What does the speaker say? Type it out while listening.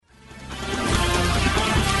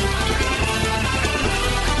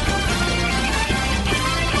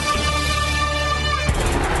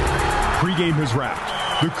game has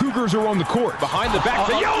wrapped. The Cougars are on the court. Behind the back.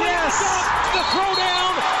 The Yo-down! Yes! The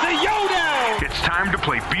throwdown! The Yo-down! It's time to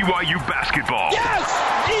play BYU basketball. Yes!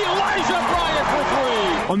 Elijah Bryant for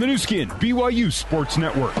three! On the new skin, BYU Sports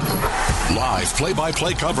Network. Live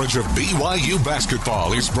play-by-play coverage of BYU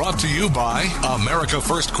basketball is brought to you by America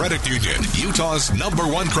First Credit Union, Utah's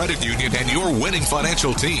 #1 credit union and your winning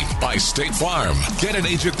financial team. By State Farm. Get an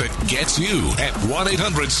agent that gets you at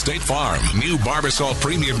 1-800-STATE-FARM. New Barbasol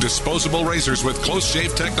Premium Disposable Razors with close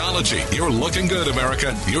shave technology. You're looking good,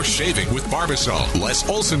 America. You're shaving with Barbasol. Les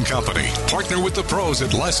Olson Company. Partner with the pros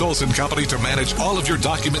at Les Olson Company to manage all of your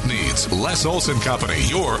document needs. Les Olson Company,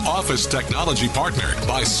 your office technology partner.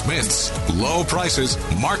 By Smith's. Low prices,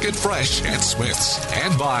 market fresh at Smith's.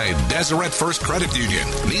 And by Deseret First Credit Union.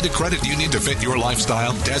 Need a credit union to fit your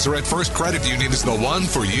lifestyle? Deseret First Credit Union is the one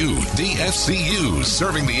for you. DFCU,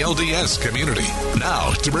 serving the LDS community.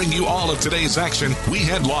 Now, to bring you all of today's action, we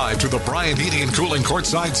head live to the Bryant Heating and Cooling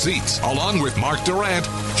courtside seats. Along with Mark Durant,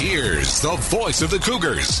 here's the voice of the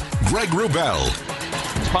Cougars, Greg Wrubell.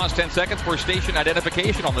 Let's pause 10 seconds for station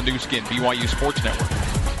identification on the new skin, BYU Sports Network.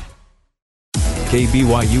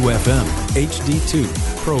 KBYU-FM, HD2,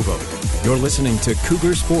 Provo. You're listening to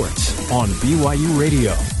Cougar Sports on BYU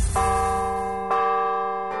Radio.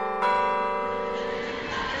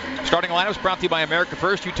 Starting lineups brought to you by America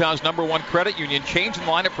First, Utah's #1 credit union. Change in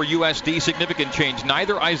the lineup for USD, significant change.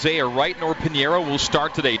 Neither Isaiah Wright nor Pinheiro will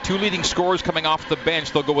start today. Two leading scorers coming off the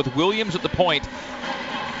bench. They'll go with Williams at the point,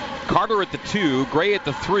 Carter at the 2, Gray at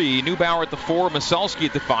the 3, Neubauer at the 4, Masalski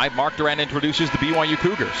at the 5. Mark Durant introduces the BYU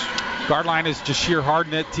Cougars. Guard line is Jashir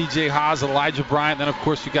Hardnett, TJ Haas, Elijah Bryant. Then, of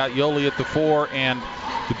course, you got Yoli at the 4 and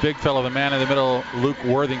the big fellow, the man in the middle, Luke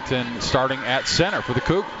Worthington, starting at center for the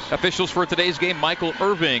Cougars. Officials for today's game, Michael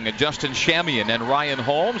Irving, Justin Shamian, and Ryan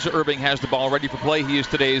Holmes. Irving has the ball ready for play. He is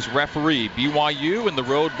today's referee. BYU in the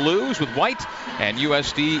road blues with white, and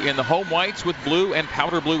USD in the home whites with blue and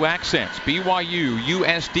powder blue accents. BYU,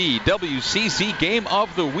 USD, WCC Game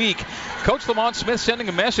of the Week. Coach Lamont Smith sending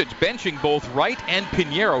a message, benching both Wright and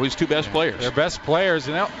Pinheiro, his two best players. Their best players,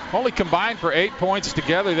 and they only combined for 8 points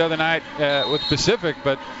together the other night with Pacific,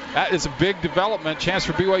 but that is a big development, chance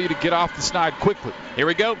for BYU to get off the snide quickly. Here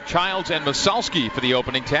we go, Childs and Masalski for the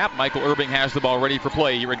opening tap. Michael Irving has the ball ready for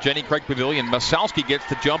play here at Jenny Craig Pavilion. Masalski gets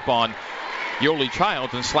the jump on Yoli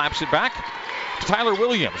Childs and slaps it back to Tyler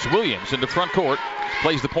Williams. Williams into front court,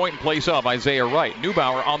 plays the point in place of Isaiah Wright.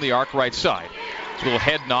 Neubauer on the arc right side. A little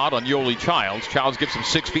head nod on Yoli Childs. Childs gets him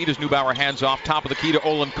 6 feet as Neubauer hands off top of the key to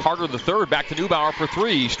Olin Carter III. Back to Neubauer for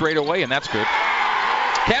 3 straight away, and that's good.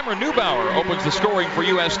 Cameron Neubauer opens the scoring for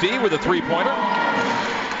USD with a three-pointer.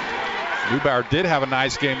 Neubauer did have a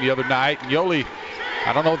nice game the other night. And Yoli,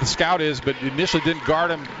 I don't know what the scout is, but initially didn't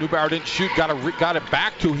guard him. Neubauer didn't shoot, got it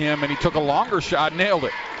back to him, and he took a longer shot, nailed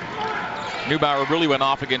it. Neubauer really went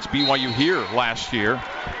off against BYU here last year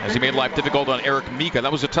as he made life difficult on Eric Mika.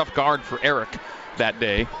 That was a tough guard for Eric that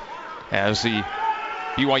day as the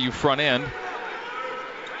BYU front end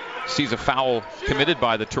sees a foul committed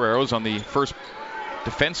by the Toreros on the first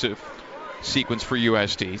defensive sequence for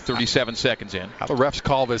USD. 37 seconds in. How the refs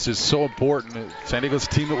call this is so important. San Diego's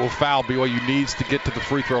team that will foul, BYU needs to get to the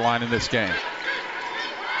free throw line in this game.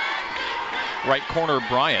 Right corner,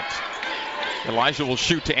 Bryant. Elijah will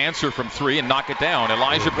shoot to answer from 3 and knock it down.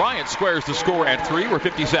 Elijah Bryant squares the score at 3. We're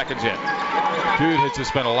 50 seconds in. Dude has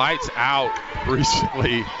just been lights out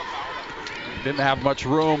recently. Didn't have much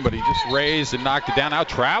room, but he just raised and knocked it down. Now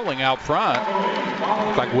traveling out front.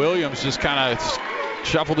 Looks like Williams just kind of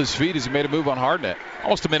shuffled his feet as he made a move on Hardnett.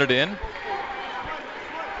 Almost a minute in. And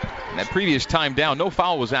that previous time down, no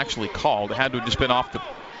foul was actually called. It had to have just been off the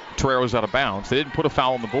Toreros out of bounds. They didn't put a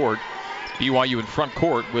foul on the board. BYU in front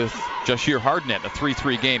court with Jashir Hardnett, a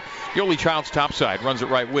 3-3 game. Yoli Childs topside, runs it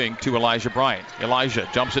right wing to Elijah Bryant. Elijah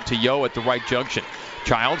jumps it to Yo at the right junction.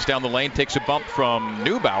 Childs down the lane, takes a bump from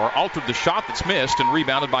Neubauer, altered the shot that's missed and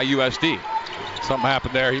rebounded by USD. Something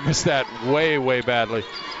happened there. He missed that way, way badly.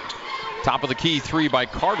 Top of the key 3 by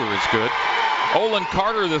Carter is good. Olin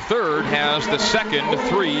Carter III has the second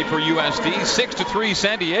 3 for USD. 6-3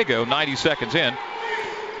 San Diego, 90 seconds in.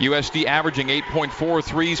 USD averaging 8.4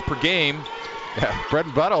 threes per game. Yeah, bread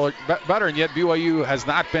and butter, and yet BYU has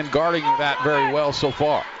not been guarding that very well so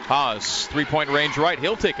far. Haas, three-point range right.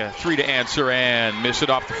 He'll take a 3 to answer and miss it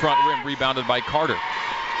off the front rim, rebounded by Carter.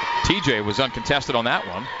 TJ was uncontested on that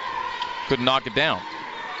one. Couldn't knock it down.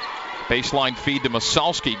 Baseline feed to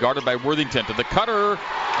Masalski, guarded by Worthington. To the cutter,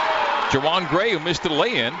 Jawan Gray, who missed the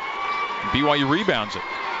lay-in. BYU rebounds it.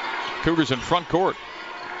 Cougars in front court.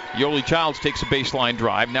 Yoli Childs takes a baseline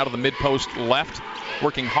drive. Now to the mid-post left.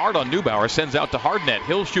 Working hard on Neubauer. Sends out to Hardnett.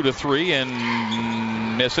 He'll shoot a 3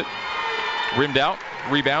 and miss it. Rimmed out.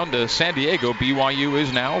 Rebound to San Diego. BYU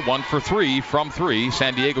is now 1 for 3 from 3.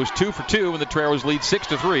 San Diego's 2 for 2, and the Toreros lead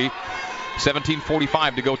 6-3.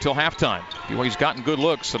 17:45 to go till halftime. BYU's gotten good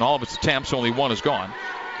looks, and all of its attempts, only one is gone.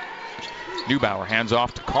 Neubauer hands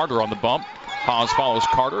off to Carter on the bump. Haas follows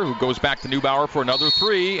Carter, who goes back to Neubauer for another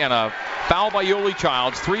 3, and a foul by Yoeli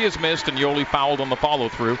Childs. 3 is missed, and Yoeli fouled on the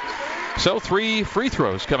follow-through. So 3 free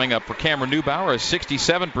throws coming up for Cameron Neubauer, a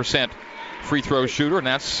 67% free throw shooter, and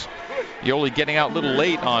that's Yoeli getting out a little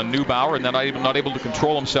late on Neubauer and not able to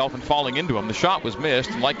control himself and falling into him. The shot was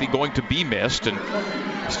missed and likely going to be missed, and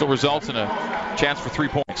still results in a chance for 3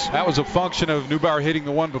 points. That was a function of Neubauer hitting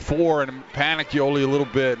the one before and panicked Yoeli a little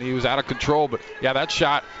bit, and he was out of control. But, yeah, that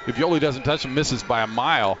shot, if Yoeli doesn't touch him, misses by a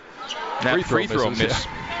mile. That free throw missed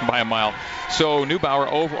by a mile. So Neubauer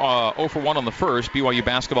 0 for 1 on the first. BYU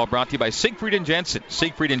basketball brought to you by Siegfried and Jensen.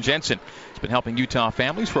 Siegfried and Jensen has been helping Utah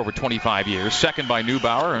families for over 25 years. Second by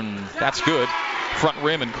Neubauer, and that's good. Front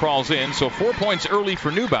rim and crawls in. So 4 points early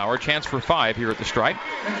for Neubauer. Chance for 5 here at the stripe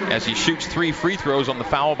as he shoots 3 free throws on the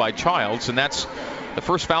foul by Childs. And that's the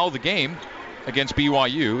first foul of the game against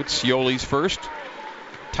BYU. It's Yoeli's first.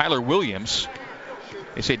 Tyler Williams,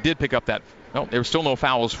 they say, did pick up that. No, there were still no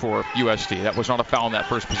fouls for USD. That was not a foul in that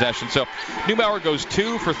first possession. So Neubauer goes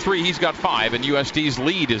 2 for 3. He's got 5, and USD's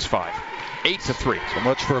lead is 5. 8-3. So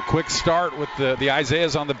much for a quick start with the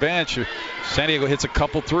Isaiahs on the bench. San Diego hits a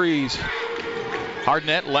couple threes.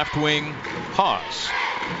 Hardnett, left wing, Haas.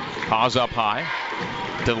 Haas up high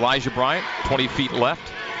to Elijah Bryant, 20 feet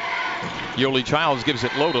left. Yoeli Childs gives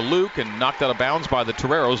it low to Luke and knocked out of bounds by the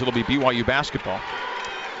Toreros. It'll be BYU basketball.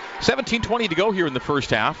 17:20 to go here in the first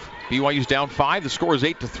half. BYU's down 5. The score is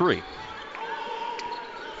 8-3.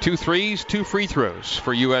 2 threes, 2 free throws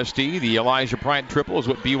for USD. The Elijah Bryant triple is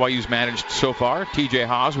what BYU's managed so far. TJ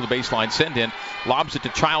Haas with a baseline send-in. Lobs it to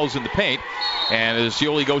Childs in the paint. And as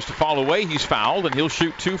Yoeli goes to fall away, he's fouled, and he'll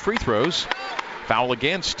shoot 2 free throws. Foul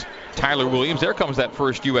against Tyler Williams. There comes that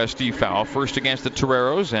first USD foul. First against the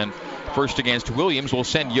Toreros, and first against Williams. Will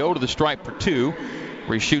send Yo to the stripe for 2,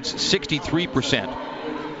 where he shoots 63%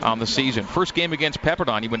 on the season. First game against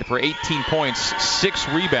Pepperdine, he went for 18 points, 6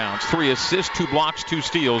 rebounds, 3 assists, 2 blocks, 2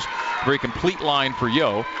 steals. Very complete line for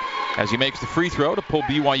Yo as he makes the free throw to pull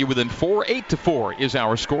BYU within 4. 8-4 is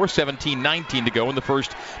our score. 17:19 to go in the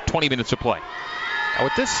first 20 minutes of play. Now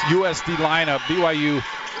with this USD lineup, BYU,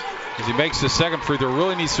 as he makes the second free throw,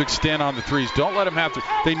 really needs to extend on the threes. Don't let him have to.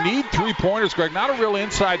 They need 3-pointers, Greg. Not a real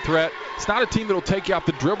inside threat. It's not a team that will take you off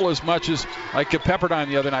the dribble as much as like at Pepperdine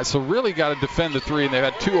the other night. So really got to defend the 3, and they've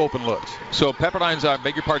had 2 open looks. So Pepperdine's,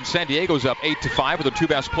 San Diego's up 8-5 with their 2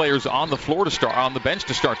 best players on the floor to start, on the bench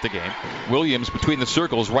to start the game. Williams between the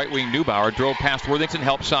circles, right wing Neubauer, drove past Worthington,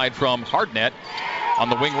 help side from Hardnett. On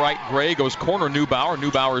the wing right, Gray goes corner Neubauer.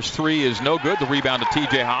 Neubauer's 3 is no good. The rebound to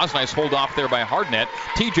TJ Haas. Nice hold off there by Hardnett.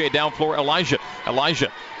 TJ down floor, Elijah.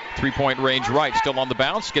 3-point range right, still on the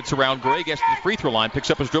bounce, gets around Gray, gets to the free throw line,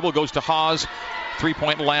 picks up his dribble, goes to Haas,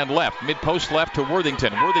 3-point land left, mid-post left to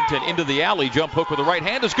Worthington. Worthington into the alley, jump hook with the right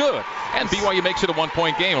hand is good, and BYU makes it a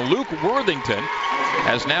 1-point game. Luke Worthington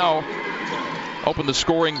has now opened the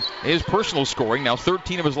scoring, his personal scoring, now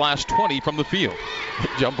 13 of his last 20 from the field.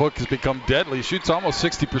 Jump hook has become deadly, he shoots almost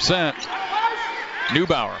 60%.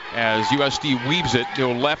 Neubauer, as USD weaves it to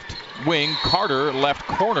left wing, Carter left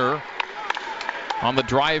corner. On the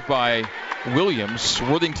drive by Williams,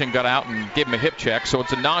 Worthington got out and gave him a hip check, so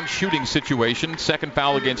it's a non-shooting situation. Second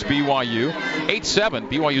foul against BYU. 8-7.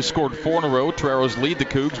 BYU scored 4 in a row. Toreros lead the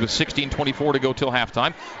Cougs with 16:24 to go till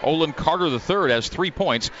halftime. Olin Carter III has 3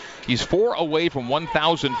 points. He's 4 away from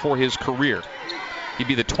 1,000 for his career. He'd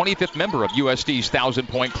be the 25th member of USD's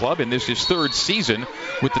 1,000-point club, and this is his 3rd season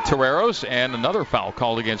with the Toreros. And another foul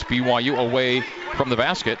called against BYU away from the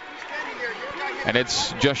basket. And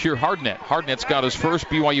it's Jashir Hardnett. Hardnett's got his first.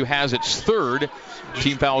 BYU has its 3rd.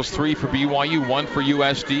 Team fouls 3 for BYU, 1 for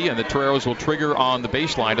USD, and the Toreros will trigger on the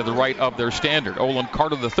baseline to the right of their standard. Olin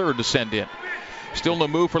Carter III to send in. Still no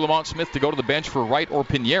move for Lamont Smith to go to the bench for Wright or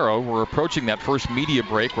Pinheiro. We're approaching that first media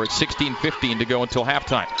break. We're at 16:15 to go until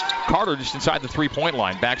halftime. Carter just inside the 3-point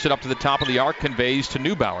line. Backs it up to the top of the arc, conveys to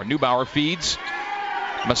Neubauer. Neubauer feeds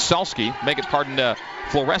Masalski.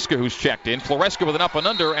 Floresca, who's checked in. Floresca with an up and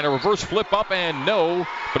under and a reverse flip up and no,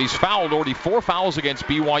 but he's fouled. Already 4 fouls against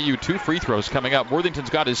BYU. 2 free throws coming up. Worthington's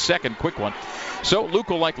got his second quick one. So Luke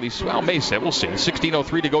will likely, may say, we'll see.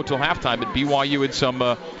 16:03 to go till halftime, but BYU in some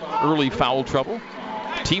early foul trouble.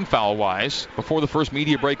 Team foul wise, before the first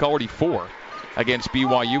media break, already 4 against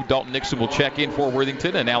BYU. Dalton Nixon will check in for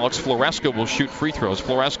Worthington, and Alex Floresca will shoot free throws.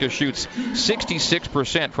 Floresca shoots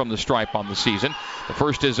 66% from the stripe on the season. The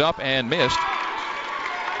first is up and missed.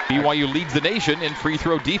 BYU leads the nation in free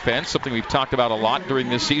throw defense, something we've talked about a lot during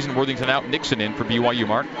this season. Worthington out, Nixon in for BYU,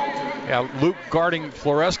 Mark. Yeah, Luke guarding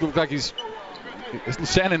Floresca looked like he's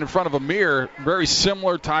standing in front of a mirror. Very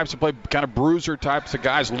similar types of play, kind of bruiser types of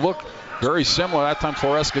guys. Look very similar. That time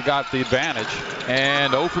Floresca got the advantage.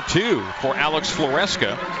 And 0 for 2 for Alex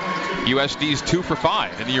Floresca. USD's 2 for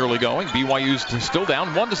 5 in the early going. BYU's still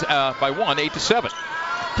down by 1, 8-7.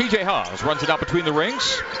 TJ Haws runs it out between the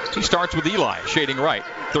rings. He starts with Eli, shading right,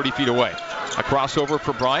 30 feet away. A crossover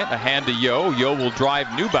for Bryant, a hand to Yo. Yo will drive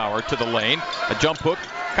Neubauer to the lane. A jump hook,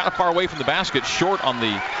 kind of far away from the basket, short on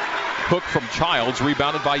the hook from Childs,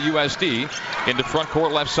 rebounded by USD. Into front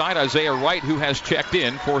court left side, Isaiah Wright, who has checked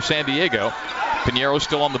in for San Diego. Pinheiro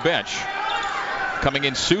still on the bench. Coming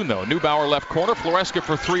in soon, though. Neubauer left corner. Floresca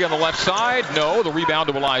for 3 on the left side. No, the rebound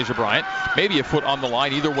to Elijah Bryant. Maybe a foot on the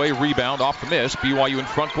line. Either way, rebound off the miss. BYU in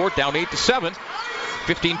front court, down 8-7.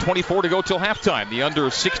 15:24 to go till halftime. The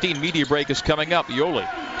under 16 media break is coming up. Yoli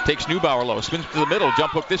takes Neubauer low, spins to the middle.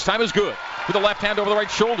 Jump hook this time is good. With the left hand over the right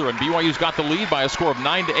shoulder, and BYU's got the lead by a score of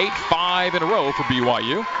 9-8, 5 in a row for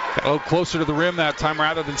BYU. Got a little closer to the rim that time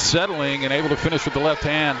rather than settling, and able to finish with the left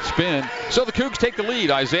hand spin. So the Cougs take the lead.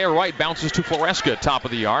 Isaiah Wright bounces to Floresca, top of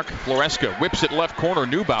the arc. Floresca whips it left corner.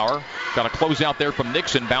 Neubauer got a closeout there from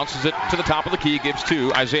Nixon, bounces it to the top of the key, gives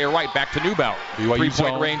to Isaiah Wright, back to Neubauer.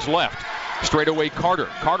 3-point range left. Straight away Carter.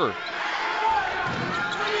 Carter.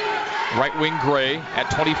 Right wing Gray at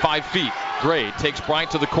 25 feet. Gray takes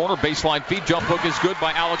Bryant to the corner, baseline feed. Jump hook is good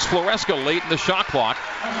by Alex Floresca late in the shot clock.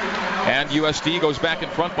 And USD goes back in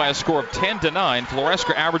front by a score of 10-9.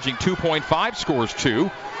 Floresca averaging 2.5, scores 2.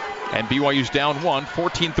 And BYU's down 1,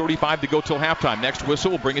 14:35 to go till halftime. Next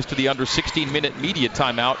whistle will bring us to the under 16-minute media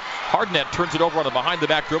timeout. Hardnett turns it over on a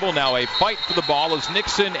behind-the-back dribble. Now a fight for the ball as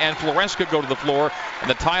Nixon and Floresca go to the floor. And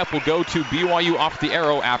the tie-up will go to BYU off the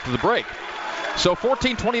arrow after the break. So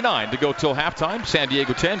 14:29 to go till halftime. San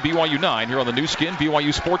Diego 10, BYU 9 here on the new skin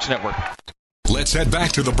BYU Sports Network. Let's head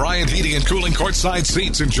back to the Bryant Heating and Cooling courtside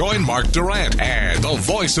seats and join Mark Durrant and the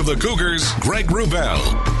voice of the Cougars, Greg Wrubell.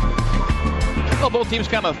 Well, both teams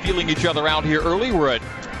kind of feeling each other out here early. We're at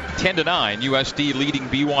 10-9. USD leading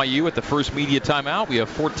BYU at the first media timeout. We have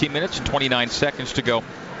 14 minutes and 29 seconds to go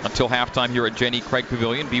until halftime here at Jenny Craig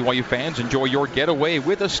Pavilion. BYU fans, enjoy your getaway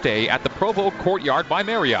with a stay at the Provo Courtyard by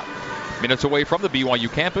Marriott. Minutes away from the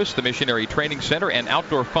BYU campus, the Missionary Training Center, and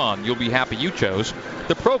outdoor fun. You'll be happy you chose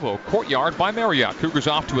the Provo Courtyard by Marriott. Cougars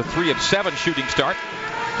off to a 3 of 7 shooting start.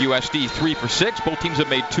 USD 3 for 6. Both teams have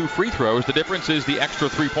made 2 free throws. The difference is the extra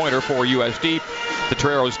three-pointer for USD. The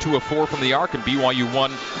Toreros 2 of 4 from the arc, and BYU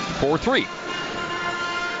 1 for 3.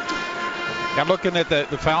 I'm looking at the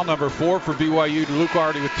foul number 4 for BYU. Luke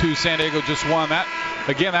already with 2. San Diego just 1.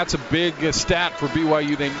 That's a big stat for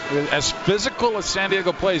BYU. As physical as San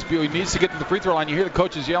Diego plays, BYU needs to get to the free throw line. You hear the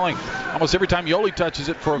coaches yelling almost every time Yoli touches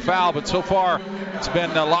it for a foul, but so far it's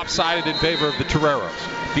been lopsided in favor of the Toreros.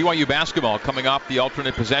 BYU basketball coming off the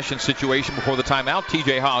alternate possession situation before the timeout.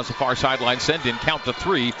 TJ Haws, the far sideline send in, count to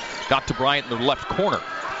 3. Got to Bryant in the left corner.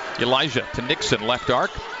 Elijah to Nixon, left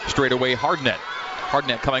arc. Straight away Hardnett.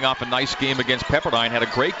 Hardnett coming off a nice game against Pepperdine. Had a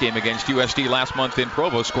great game against USD last month in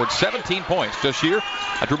Provo. Scored 17 points. Jashir,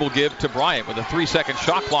 a dribble give to Bryant with a 3-second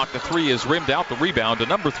shot clock. The 3 is rimmed out. The rebound to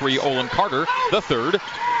number 3, Olin Carter, the third.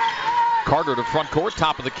 Carter to front court,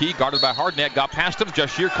 top of the key, guarded by Hardnett. Got past him.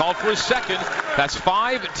 Jashir called for his second. That's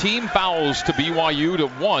 5 team fouls to BYU to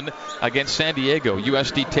 1 against San Diego.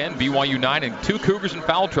 USD 10, BYU 9, and 2 Cougars in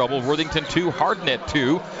foul trouble. Worthington 2, Hardnett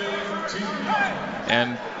 2.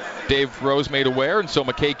 And Dave Rose made aware, and so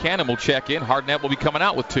McKay Cannon will check in. Hardnett will be coming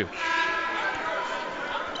out with 2.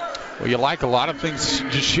 Well, you like a lot of things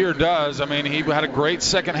Jashir does. I mean, he had a great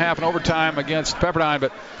second half in overtime against Pepperdine,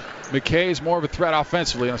 but McKay is more of a threat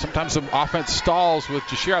offensively. And sometimes some offense stalls with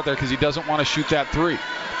Jashir out there because he doesn't want to shoot that 3.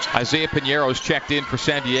 Isaiah Pinheiro's checked in for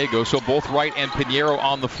San Diego, so both Wright and Pinheiro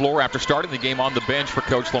on the floor after starting the game on the bench for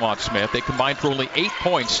Coach Lamont Smith. They combined for only 8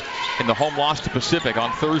 points in the home loss to Pacific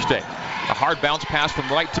on Thursday. A hard bounce pass from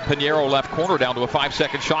Wright to Pinheiro left corner down to a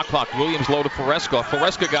 5-second shot clock. Williams low to Floresca.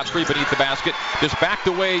 Floresca got 3 beneath the basket. Just backed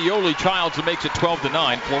away Yoli Childs and makes it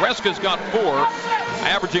 12-9. Floresca's got 4,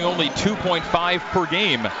 averaging only 2.5 per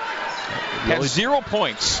game. Had 0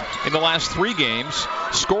 points in the last 3 games,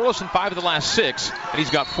 scoreless in 5 of the last 6, and he's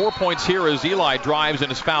got 4 points here as Eli drives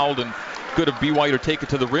and is fouled, and good of BYU to take it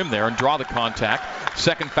to the rim there and draw the contact.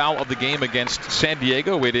 Second foul of the game against San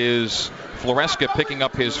Diego. It is Floresca picking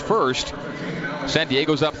up his first. San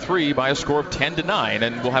Diego's up 3 by a score of 10-9,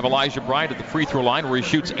 and we'll have Elijah Bryant at the free throw line where he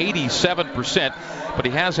shoots 87%, but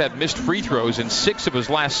he has had missed free throws in 6 of his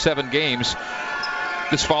last 7 games.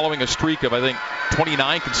 This following a streak of, I think,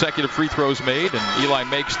 29 consecutive free throws made, and Eli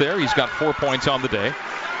makes there. He's got 4 points on the day.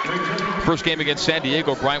 First game against San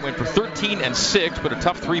Diego, Bryant went for 13 and 6, but a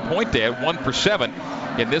tough three-point day at 1 for 7.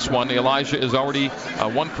 In this one, Elijah is already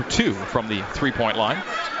 1 for 2 from the three-point line.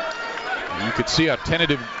 You could see how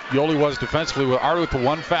tentative Yoli was defensively. Already with the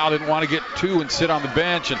one foul, didn't want to get 2 and sit on the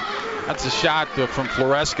bench, and that's a shot from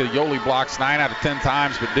Floresca. Yoli blocks 9 out of 10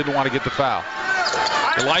 times, but didn't want to get the foul.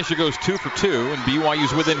 Elijah goes 2 for 2, and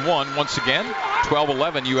BYU's within 1 once again.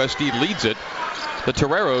 12-11, USD leads it. The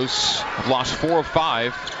Toreros have lost 4 of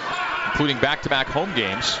 5, including back-to-back home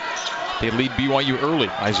games. They lead BYU early.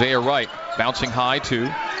 Isaiah Wright bouncing high to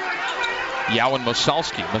Yowan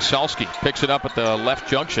Masalski. Masalski picks it up at the left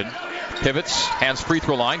junction. Pivots, hands free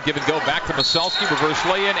throw line, give and go back to Masalski, reverse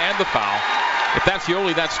lay-in, and the foul. If that's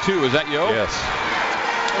Yoli, that's 2. Is that Yo? Yes.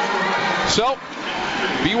 So,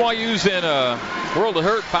 BYU's in a world of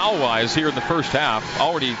hurt foul-wise here in the first half.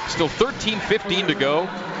 Already still 13:15 to go.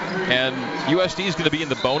 And USD is going to be in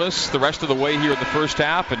the bonus the rest of the way here in the first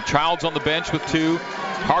half. And Childs on the bench with 2.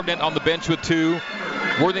 Hardnett on the bench with 2.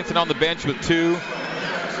 Worthington on the bench with 2.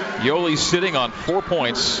 Yoli's sitting on 4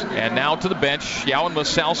 points. And now to the bench, Yowan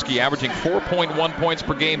Masalski, averaging 4.1 points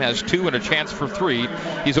per game, has 2 and a chance for 3.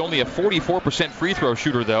 He's only a 44% free throw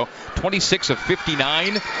shooter, though. 26 of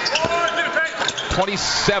 59.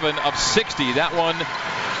 27 of 60. That one,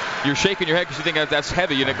 you're shaking your head because you think that's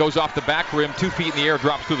heavy, and it goes off the back rim, 2 feet in the air,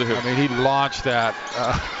 drops through the hoop. I mean, he launched that.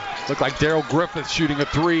 Looked like Daryl Griffith shooting a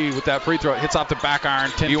 3 with that free throw. It hits off the back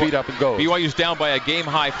iron, 10 feet up and goes. BYU's down by a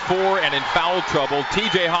game-high 4 and in foul trouble.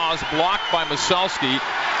 TJ Haas blocked by Masalski.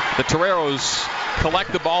 The Toreros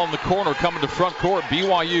collect the ball in the corner, coming to front court.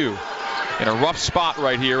 BYU in a rough spot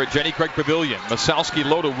right here at Jenny Craig Pavilion. Masalski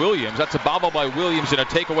low to Williams. That's a bobble by Williams and a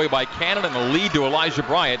takeaway by Cannon, and a lead to Elijah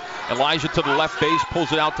Bryant. Elijah to the left base,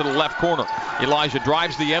 pulls it out to the left corner. Elijah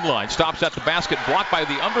drives the end line, stops at the basket, blocked by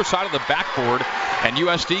the underside of the backboard, and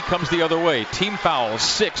USD comes the other way. Team foul,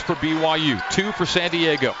 6 for BYU, 2 for San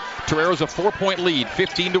Diego. Torero's a 4-point lead,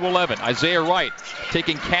 15-11. Isaiah Wright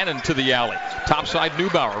taking Cannon to the alley. Topside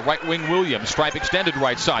Neubauer, right wing Williams, stripe extended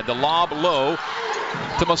right side. The lob low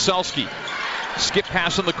to Masalski. Skip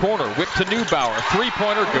pass in the corner, whip to Neubauer,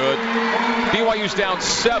 3-pointer good. BYU's down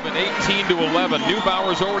 7, 18-11.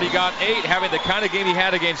 Neubauer's already got 8, having the kind of game he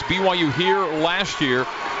had against BYU here last year.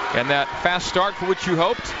 And that fast start for which you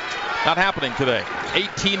hoped, not happening today.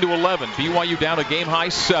 18-11, BYU down a game high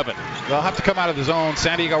 7. They'll have to come out of the zone.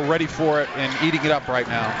 San Diego ready for it and eating it up right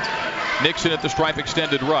now. Nixon at the stripe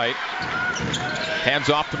extended right. Hands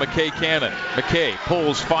off to McKay Cannon. McKay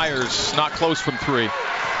pulls, fires, not close from 3.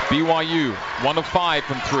 BYU 1 of 5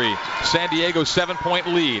 from 3. San Diego 7-point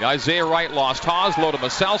lead. Isaiah Wright lost Haas. Low to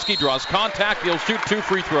Masalski, draws contact. He'll shoot 2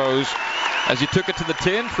 free throws as he took it to the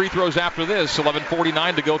tin. Free throws after this.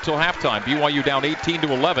 11:49 to go till halftime. BYU down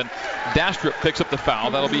 18-11. Dastrup picks up the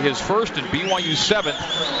foul. That'll be his first and BYU's 7th.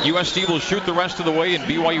 USD will shoot the rest of the way, and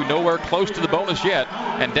BYU nowhere close to the bonus yet.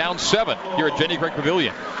 And down 7 here at Jenny Craig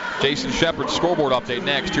Pavilion. Jason Shepard's scoreboard update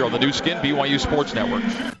next here on the new skin BYU Sports Network.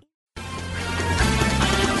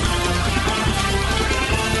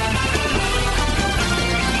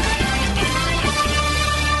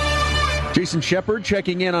 Jason Shepard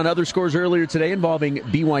checking in on other scores earlier today involving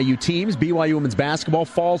BYU teams. BYU women's basketball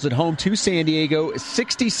falls at home to San Diego,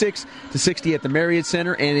 66-60 at the Marriott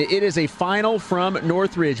Center, and it is a final from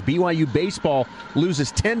Northridge. BYU baseball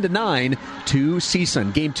loses 10-9 to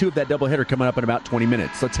CSUN. Game 2 of that doubleheader coming up in about 20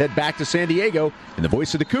 minutes. Let's head back to San Diego, and the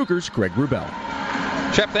voice of the Cougars, Greg Wrubell.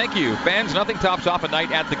 Shep, thank you. Fans, nothing tops off a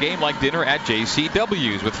night at the game like dinner at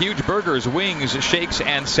JCW's. With huge burgers, wings, shakes,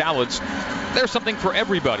 and salads, there's something for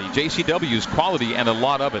everybody. JCW's, quality and a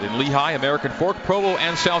lot of it in Lehigh, American Fork, Provo,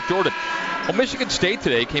 and South Jordan. Well, Michigan State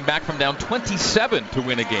today came back from down 27 to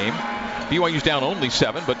win a game. BYU's down only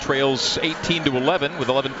 7, but trails 18-11 with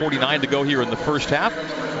 11:49 to go here in the first half.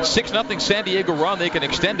 6-0 San Diego run. They can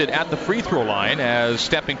extend it at the free throw line, as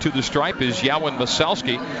stepping to the stripe is Yowan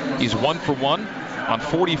Masalski. He's 1 for 1 on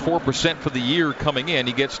 44% for the year coming in.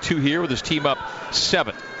 He gets 2 here with his team up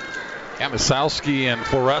 7. Yeah, Masalski and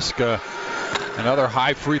Floresca, another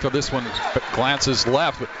high free throw. This one glances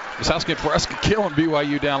left, but Masalski and Floresca killing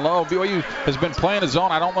BYU down low. BYU has been playing a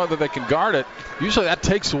zone. I don't know that they can guard it. Usually that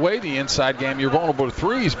takes away the inside game. You're vulnerable to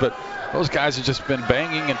threes, but those guys have just been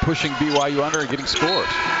banging and pushing BYU under and getting scores.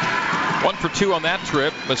 1 for 2 on that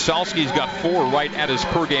trip. Masalski's got 4 right at his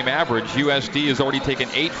per game average. USD has already taken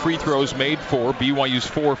 8 free throws made for. BYU's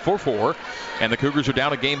 4 for 4. And the Cougars are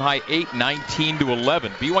down a game high 8,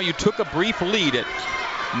 19-11. BYU took a brief lead at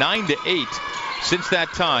 9-8. Since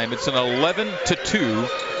that time, it's an 11-2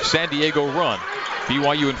 San Diego run.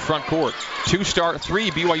 BYU in front court.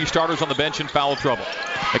 Three BYU starters on the bench in foul trouble.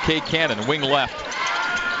 McKay Cannon, wing left.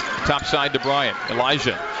 Top side to Bryant.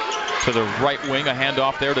 Elijah to the right wing. A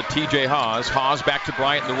handoff there to TJ Haws. Haws back to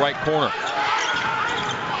Bryant in the right corner.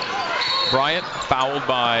 Bryant fouled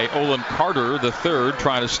by Olin Carter, the third,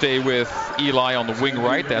 trying to stay with Eli on the wing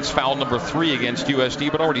right. That's foul number 3 against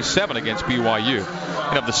USD, but already 7 against BYU.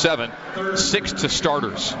 And of the 7, 6 to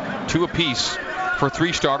starters. 2 apiece for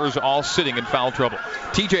 3 starters, all sitting in foul trouble.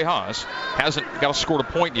 TJ Haws hasn't got scored a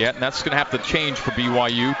point yet, and that's going to have to change for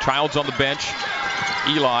BYU. Childs on the bench.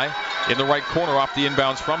 Eli in the right corner off the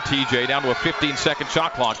inbounds from TJ, down to a 15-second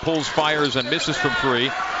shot clock. Pulls, fires, and misses from 3.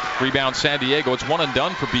 Rebound San Diego. It's one and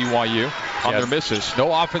done for BYU on their misses.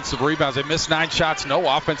 No offensive rebounds. They missed 9 shots.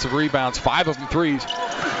 No offensive rebounds. 5 of them threes.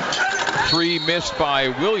 3 missed by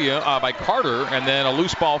by Carter, and then a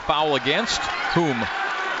loose ball foul against whom?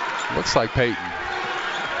 Looks like Peyton.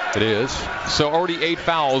 It is. So already 8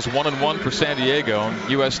 fouls, 1-1 for San Diego.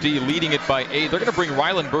 USD leading it by 8. They're going to bring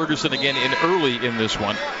Rylan Bergerson again in early in this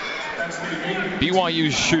one.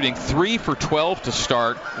 BYU's shooting 3 for 12 to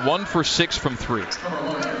start, 1 for 6 from 3.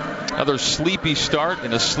 Another sleepy start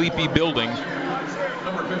in a sleepy building.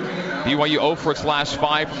 BYU 0 for its last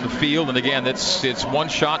 5 from the field, and again, it's 1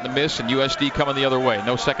 shot and a miss, and USD coming the other way.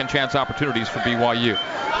 No second chance opportunities for BYU.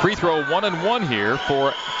 Free throw 1-1 here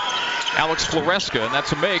for Alex Floresca, and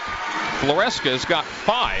that's a make. Floresca's got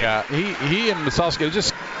 5. Yeah, he and Masalski are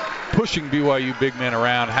just pushing BYU big men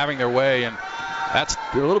around, having their way, and that's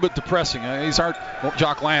a little bit depressing. These aren't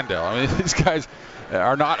Jock Landale. I mean, these guys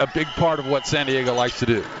are not a big part of what San Diego likes to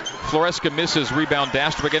do. Floresca misses, rebound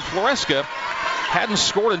Dastrup again. Floresca hadn't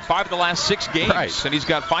scored in 5 of the last 6 games, and he's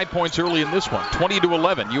got 5 points early in this one.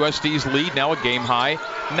 20-11. USD's lead now a game high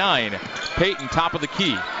 9. Peyton, top of the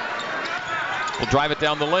key, will drive it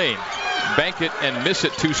down the lane. Bank it and miss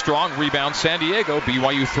it too strong. Rebound San Diego.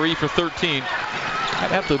 BYU 3 for 13.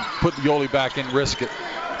 I'd have to put Yoli back in, risk it.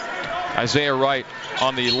 Isaiah Wright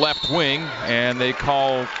on the left wing, and they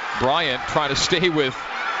call Bryant trying to stay with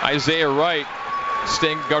Isaiah Wright,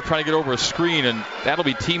 trying to get over a screen, and that'll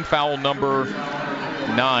be team foul number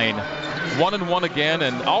 9. 1-1 again,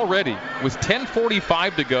 and already with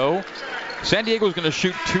 10:45 to go, San Diego's going to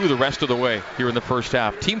shoot 2 the rest of the way here in the first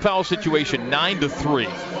half. Team foul situation 9-3.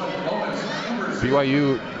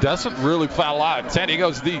 BYU doesn't really foul a lot. San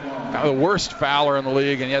Diego's the worst fouler in the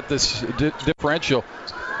league, and yet this differential.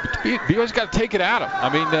 BYU's got to take it at him. I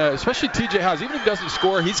mean, especially TJ Haws. Even if he doesn't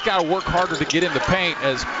score, he's got to work harder to get in the paint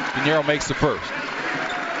as Pinheiro makes the first.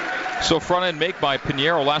 So front end make by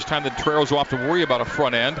Pinheiro. Last time the Toreros will have to worry about a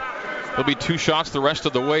front end. There'll be 2 shots the rest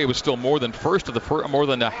of the way. It was still more than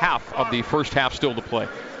a half of the first half still to play.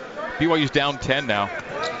 BYU's down 10 now.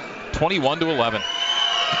 21-11.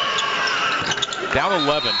 Down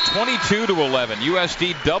 11. 22-11.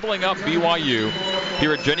 USD doubling up BYU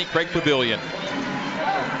here at Jenny Craig Pavilion.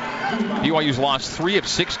 BYU's lost 3 of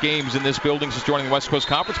 6 games in this building since joining the West Coast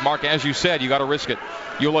Conference. Mark, as you said, you got to risk it.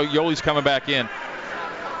 Yoli's coming back in.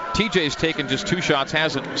 TJ's taken just 2 shots,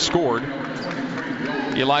 hasn't scored.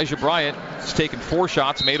 Elijah Bryant has taken 4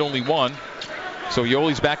 shots, made only 1. So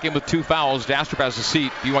Yoli's back in with 2 fouls. Dastrup has a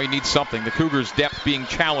seat. BYU needs something. The Cougars' depth being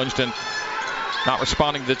challenged and not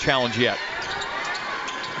responding to the challenge yet.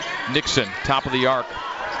 Nixon, top of the arc.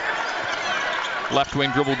 Left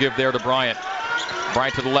wing dribble give there to Bryant.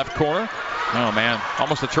 Bryant to the left corner. Oh, man.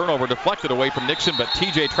 Almost a turnover. Deflected away from Nixon, but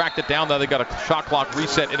TJ tracked it down. Now they got a shot clock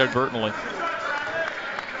reset inadvertently.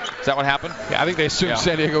 Is that what happened? Yeah, I think they assumed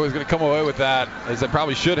San Diego was going to come away with that, as they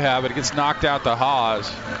probably should have, but it gets knocked out to Haws.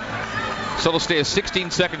 So it'll stay a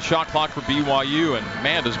 16-second shot clock for BYU, and,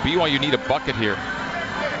 man, does BYU need a bucket here.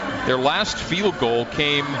 Their last field goal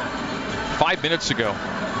came 5 minutes ago.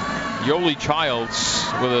 Yoli Childs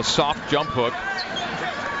with a soft jump hook.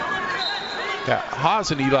 Yeah,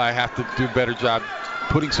 Haws and Eli have to do a better job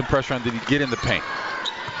putting some pressure on them to get in the paint.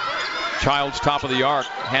 Childs top of the arc,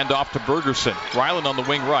 handoff to Bergerson. Ryland on the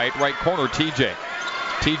wing right corner TJ.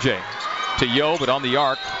 TJ to Yo, but on the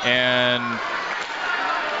arc, and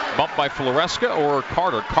bumped by Floresca or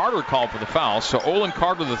Carter. Carter called for the foul, so Olin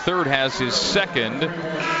Carter III has his second.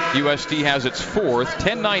 USD has its 4th.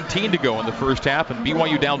 10:19 to go in the first half, and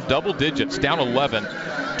BYU down double digits, down 11,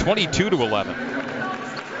 22-11.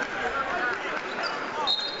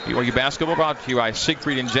 BYU basketball brought to you by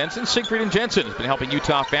Siegfried and Jensen. Siegfried and Jensen has been helping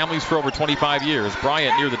Utah families for over 25 years.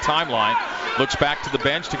 Bryant near the timeline looks back to the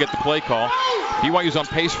bench to get the play call. BYU's on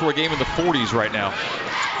pace for a game in the 40s right now.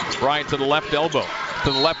 Bryant to the left elbow,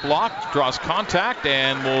 to the left block, draws contact,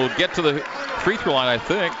 and will get to the free throw line, I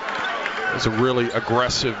think. It's a really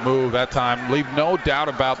aggressive move that time. Leave no doubt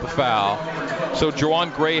about the foul. So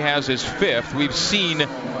Juwan Gray has his 5th. We've seen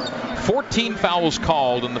 14 fouls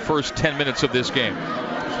called in the first 10 minutes of this game.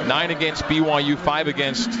 9 against BYU, 5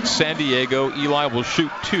 against San Diego. Eli will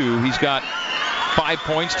shoot 2. He's got 5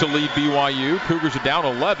 points to lead BYU. Cougars are down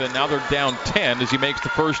 11. Now they're down 10 as he makes the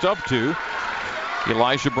first of 2.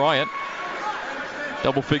 Elijah Bryant,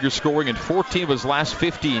 double-figure scoring in 14 of his last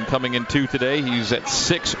 15 coming in 2 today. He's at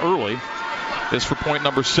 6 early. This for point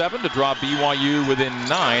number 7 to draw BYU within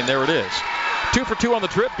 9. There it is. 2 for 2 on the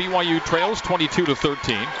trip. BYU trails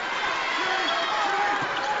 22-13.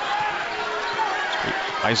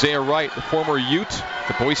 Isaiah Wright, the former Ute,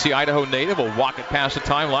 the Boise, Idaho native, will walk it past the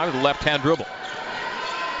timeline with a left-hand dribble.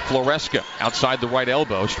 Floresca outside the right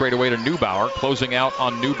elbow, straight away to Neubauer. Closing out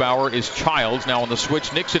on Neubauer is Childs. Now on the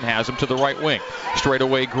switch, Nixon has him to the right wing. Straight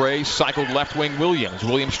away, Gray, cycled left wing, Williams.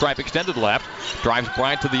 Williams stripe extended left, drives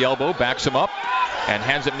Bryant to the elbow, backs him up, and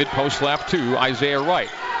hands it mid-post left to Isaiah Wright.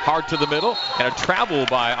 Hard to the middle, and a travel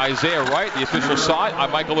by Isaiah Wright. The official saw it.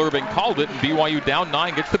 Michael Irving called it, and BYU down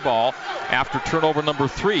 9 gets the ball after turnover number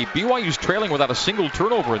 3. BYU's trailing without a single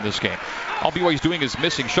turnover in this game. All BYU's doing is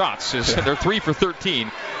missing shots. They're 3 for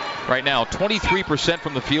 13 right now. 23%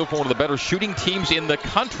 from the field for one of the better shooting teams in the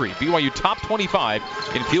country. BYU top 25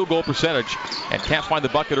 in field goal percentage and can't find the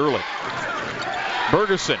bucket early.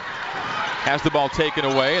 Bergerson has the ball taken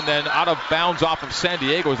away, and then out of bounds off of San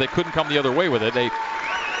Diego as they couldn't come the other way with it. They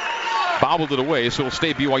bobbled it away, so it'll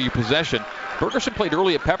stay BYU possession. Bergerson played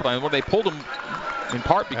early at Pepperdine when they pulled him in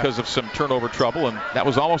part because of some turnover trouble, and that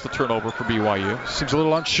was almost a turnover for BYU. Seems a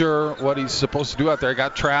little unsure what he's supposed to do out there.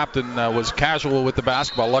 Got trapped and was casual with the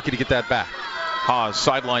basketball. Lucky to get that back. Haas,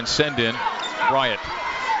 sideline send in. Bryant.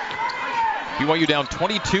 BYU down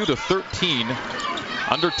 22-13.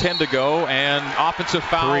 Under 10 to go, and offensive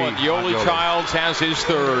foul, and Yoli Childs has his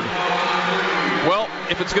 3rd. Well,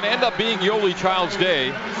 if it's going to end up being Yoli Childs' day,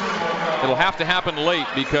 it'll have to happen late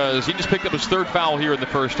because he just picked up his 3rd foul here in the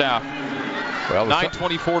first half. Well,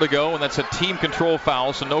 9:24 to go, and that's a team control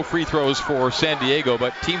foul, so no free throws for San Diego,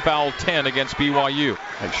 but team foul 10 against BYU.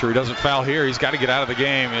 Make sure he doesn't foul here. He's got to get out of the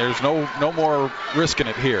game. There's no more risking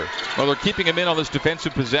it here. Well, they're keeping him in on this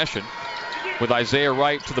defensive possession with Isaiah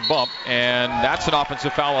Wright to the bump, and that's an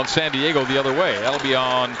offensive foul on San Diego the other way. That'll be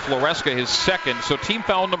on Floresca, his 2nd, so team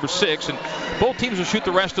foul number 6, and both teams will shoot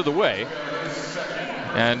the rest of the way.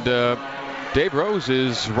 And Dave Rose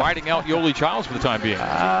is riding out Yoli Childs for the time being.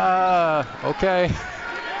 Okay.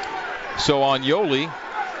 So on Yoli,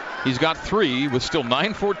 he's got 3 with still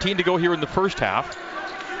 9:14 to go here in the first half.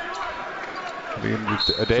 I mean,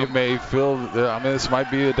 Dave may feel, this might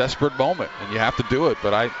be a desperate moment, and you have to do it,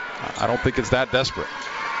 but I don't think it's that desperate.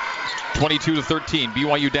 22-13,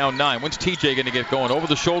 BYU down 9. When's TJ going to get going? Over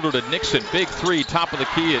the shoulder to Nixon, big 3, top of the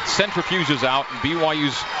key. It centrifuges out, and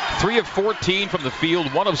BYU's 3 of 14 from the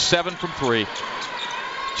field, 1 of 7 from 3.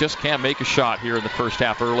 Just can't make a shot here in the first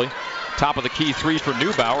half early. Top of the key 3 for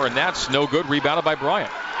Neubauer, and that's no good. Rebounded by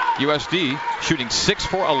Bryant. USD shooting 6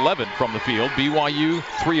 for 11 from the field. BYU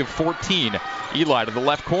 3 of 14. Eli to the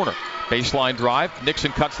left corner. Baseline drive.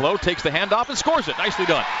 Nixon cuts low, takes the handoff, and scores it. Nicely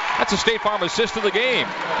done. That's a State Farm assist of the game.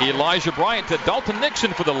 Elijah Bryant to Dalton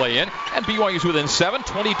Nixon for the lay-in, and BYU's within 7,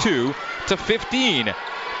 22-15.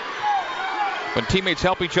 When teammates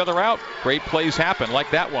help each other out, great plays happen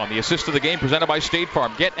like that one. The assist of the game presented by State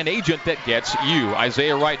Farm. Get an agent that gets you.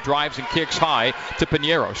 Isaiah Wright drives and kicks high to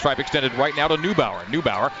Pinheiro. Stripe extended right now to Neubauer.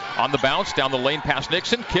 Neubauer on the bounce, down the lane past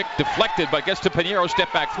Nixon. Kick deflected, but gets to Pinheiro.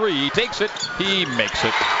 Step back 3. He takes it. He makes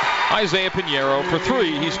it. Isaiah Pinheiro for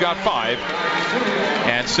 3. He's got 5.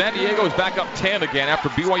 And San Diego is back up 10 again after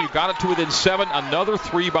BYU got it to within 7. Another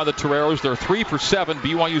 3 by the Toreros. They're 3 for 7.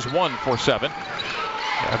 BYU's 1 for 7.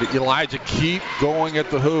 Elijah keep going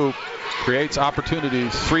at the hoop. Creates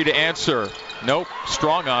opportunities. 3 to answer. Nope.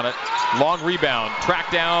 Strong on it. Long rebound.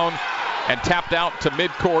 Tracked down and tapped out to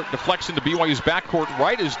midcourt. Deflects into BYU's backcourt.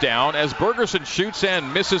 Wright is down as Bergerson shoots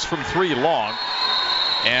and misses from 3 long.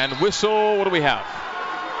 And whistle. What do we have?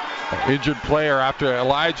 Injured player after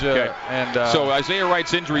Elijah. Okay. And so Isaiah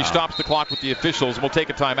Wright's injury stops the clock with the officials, and we'll take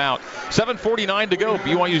a timeout. 7:49 to go.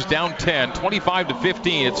 BYU's down 10,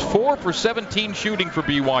 25-15. It's 4 for 17 shooting for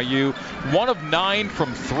BYU, 1 of 9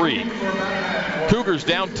 from 3. Cougars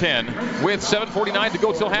down 10 with 7:49 to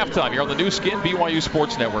go till halftime. Here on the new skin BYU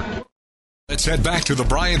Sports Network. Let's head back to the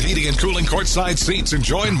Bryant Heating and Cooling courtside seats and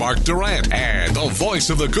join Mark Durant and the voice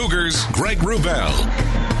of the Cougars, Greg Wrubell.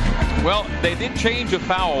 Well, they did change a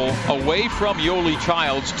foul away from Yoli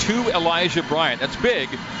Childs to Elijah Bryant. That's big,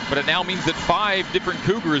 but it now means that 5 different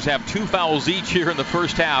Cougars have 2 fouls each here in the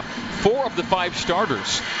first half. 4 of the 5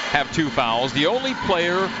 starters have 2 fouls. The only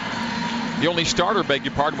player The only starter, beg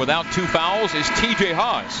your pardon, without 2 fouls is TJ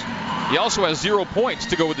Haws. He also has 0 points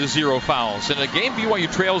to go with the 0 fouls. In a game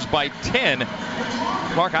BYU trails by 10,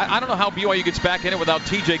 Mark, I don't know how BYU gets back in it without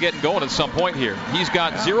TJ getting going at some point here. He's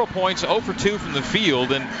got 0 points, 0 for 2 from the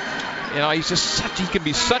field, and he's just he can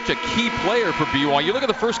be such a key player for BYU. Look at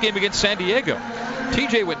the first game against San Diego.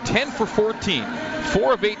 TJ went 10 for 14,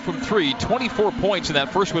 4 of 8 from 3, 24 points in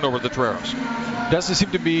that first win over the Toreros. Doesn't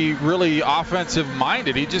seem to be really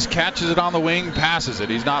offensive-minded. He just catches it on the wing, passes it.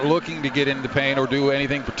 He's not looking to get into paint or do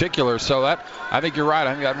anything particular. So I think you're right.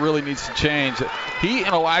 I think that really needs to change. He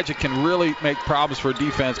and Elijah can really make problems for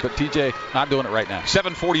defense, but TJ not doing it right now.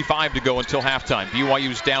 7:45 to go until halftime.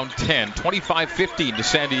 BYU's down 10, 25-15 to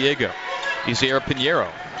San Diego. Isaiah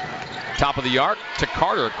Pinheiro. Top of the arc to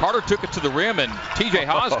Carter. Carter took it to the rim, and TJ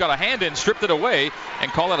Haws got a hand in, stripped it away,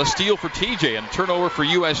 and called out a steal for TJ. And turnover for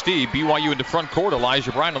USD. BYU into front court.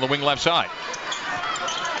 Elijah Bryant on the wing left side.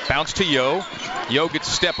 Bounce to Yo. Yo gets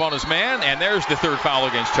a step on his man, and there's the 3rd foul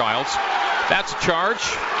against Childs. That's a charge.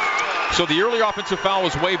 So the early offensive foul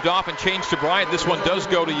was waved off and changed to Bryant. This one does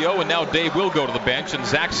go to Yo, and now Dave will go to the bench, and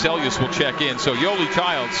Zach Seljaas will check in. So Yoli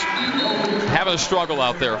Childs having a struggle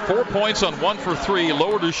out there. 4 points on 1 for 3,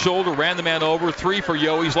 lowered his shoulder, ran the man over. 3 for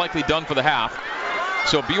Yo. He's likely done for the half.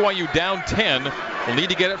 So BYU down 10. Will need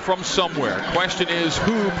to get it from somewhere. Question is,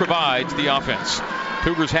 who provides the offense?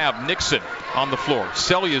 Cougars have Nixon on the floor,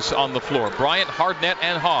 Seljaas on the floor, Bryant, Hardnett,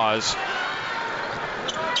 and Haws.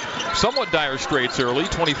 Somewhat dire straits early,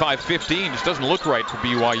 25-15. Just doesn't look right for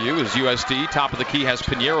BYU as USD. Top of the key has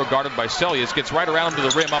Pinheiro guarded by Seljaas. Gets right around to the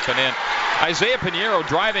rim, up and in. Isaiah Pinheiro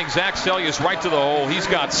driving Zach Seljaas right to the hole. He's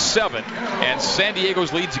got 7. And San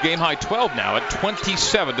Diego's leads a game-high 12 now at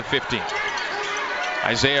 27-15.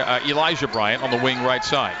 Elijah Bryant on the wing right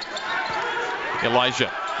side. Elijah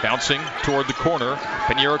bouncing toward the corner.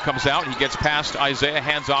 Pinheiro comes out. He gets past Isaiah,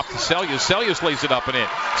 hands off to Seljaas. Seljaas lays it up and in.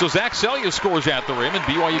 So Zach Seljaas scores at the rim, and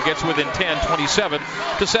BYU gets within 10,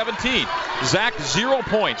 27-17. Zach 0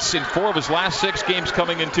 points in 4 of his last 6 games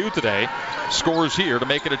coming in 2 today. Scores here to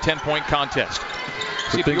make it a 10-point contest.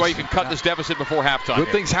 See if BYU can cut this deficit before halftime. Good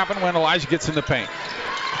things happen when Elijah gets in the paint.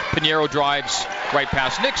 Pinheiro drives right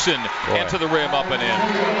past Nixon and to the rim, up and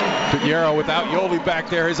in. Pinheiro without Yoli back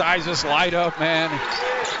there, his eyes just light up, man.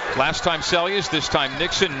 Last time Seljaas, this time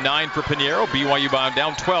Nixon. 9 for Pinheiro. BYU bound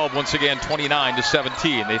down 12 once again,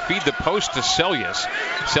 29-17. They feed the post to Seljaas.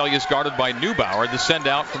 Seljaas guarded by Neubauer. The send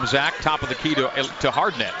out from Zach, top of the key to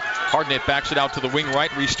Hardnett. Hardnett backs it out to the wing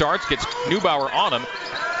right, restarts, gets Neubauer on him.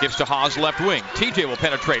 Gives to Haws left wing. TJ will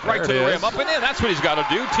penetrate right to the rim, up and in. That's what he's got to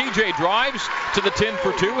do. TJ drives to the 10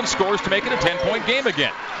 for 2 and scores to make it a 10-point game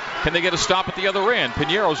again. Can they get a stop at the other end?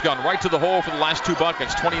 Pinheiro's gone right to the hole for the last 2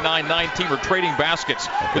 buckets. 29-19. We're trading baskets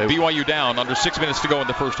with BYU down under 6 minutes to go in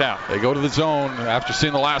the first half. They go to the zone after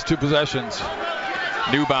seeing the last 2 possessions.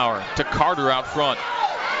 Neubauer to Carter out front.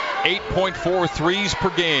 8.4 threes per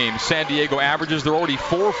game. San Diego averages. They're already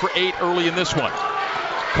 4 for 8 early in this one.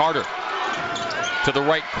 Carter to the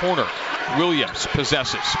right corner. Williams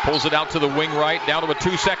possesses. Pulls it out to the wing right. Down to a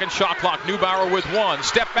 2-second shot clock. Neubauer with 1.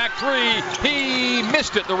 Step back 3. He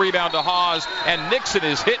missed it. The rebound to Haws. And Nixon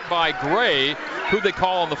is hit by Gray. Who'd they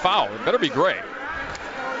call on the foul? It better be Gray.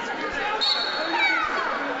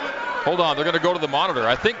 Hold on, they're going to go to the monitor.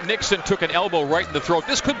 I think Nixon took an elbow right in the throat.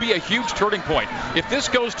 This could be a huge turning point. If this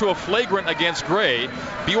goes to a flagrant against Gray,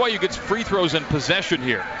 BYU gets free throws and possession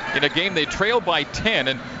here. In a game they trail by 10,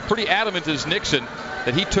 and pretty adamant is Nixon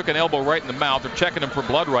that he took an elbow right in the mouth. They're checking him for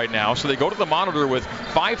blood right now. So they go to the monitor with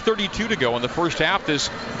 5:32 to go in the first half. This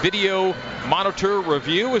video monitor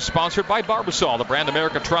review is sponsored by Barbasol, the brand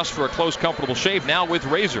America trusts for a close, comfortable shave, now with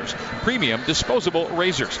razors. Premium disposable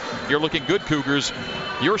razors. You're looking good, Cougars.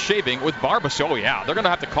 You're shaving with Barbasol. Oh, yeah. They're going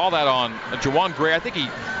to have to call that on Juwan Gray. I think he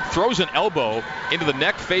throws an elbow into the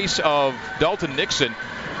neck face of Dalton Nixon.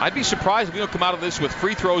 I'd be surprised if we don't come out of this with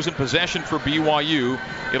free throws and possession for BYU.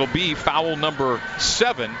 It'll be foul number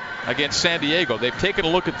 7 against San Diego. They've taken a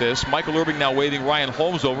look at this. Michael Irving now waving Ryan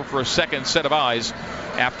Holmes over for a second set of eyes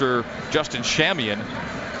after Justin Shamian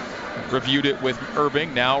reviewed it with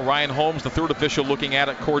Irving. Now Ryan Holmes, the third official, looking at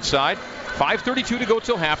it courtside. 5:32 to go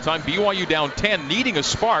till halftime. BYU down 10, needing a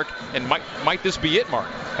spark, and might this be it, Mark?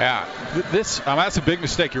 Yeah, that's a big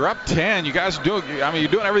mistake. You're up 10. You guys are doing. You're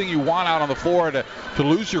doing everything you want out on the floor. To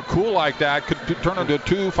lose your cool like that could turn into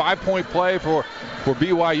a 5-point play for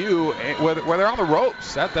BYU where they're on the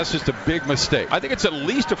ropes. That's just a big mistake. I think it's at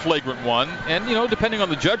least a flagrant one, and depending on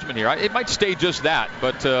the judgment here, it might stay just that.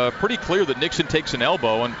 But pretty clear that Nixon takes an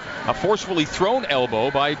elbow, and a forcefully thrown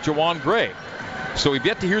elbow by Juwan Gray. So we've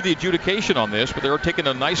yet to hear the adjudication on this, but they're taking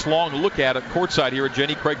a nice long look at it courtside here at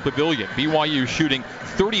Jenny Craig Pavilion. BYU shooting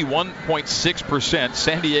 31.6%,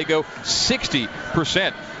 San Diego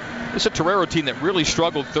 60%. This is a Torero team that really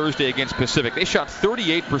struggled Thursday against Pacific. They shot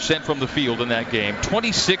 38% from the field in that game,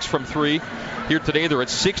 26 from three. Here today they're at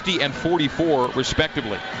 60 and 44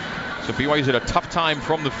 respectively. So BYU's had a tough time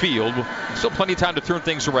from the field. Still plenty of time to turn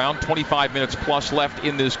things around. 25 minutes plus left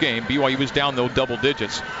in this game. BYU is down, though, double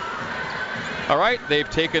digits. All right, they've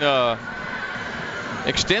taken a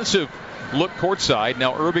extensive look courtside.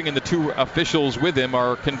 Now Irving and the two officials with him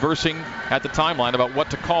are conversing at the timeline about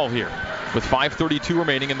what to call here. With 5:32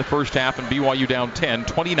 remaining in the first half and BYU down 10,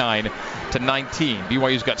 29-19.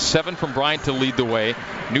 BYU's got 7 from Bryant to lead the way.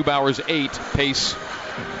 Neubauer's 8 pace,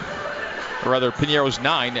 or rather Piñeiro's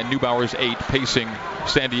 9 and Neubauer's 8 pacing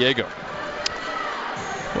San Diego.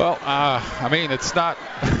 Well, I mean, it's not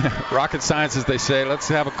rocket science, as they say. Let's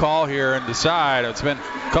have a call here and decide. It's been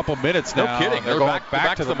a couple minutes now. No kidding. They're going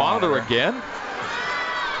back to the monitor again.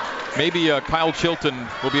 Maybe Kyle Chilton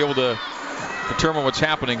will be able to determine what's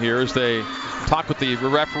happening here as they talk with the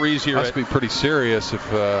referees here. Must be pretty serious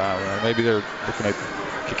if maybe they're looking at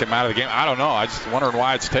kick him out of the game. I don't know. I just wondering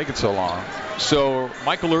why it's taken so long. So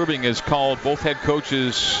Michael Irving has called both head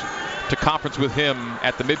coaches to conference with him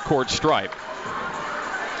at the midcourt stripe.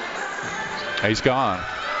 He's gone.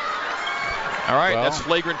 All right, well, that's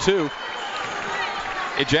flagrant 2.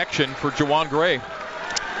 Ejection for Juwan Gray.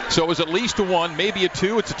 So it was at least a 1, maybe a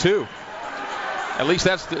 2. It's a 2. At least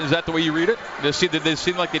is that the way you read it? Did they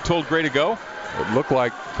seem like they told Gray to go? It looked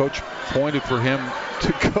like Coach pointed for him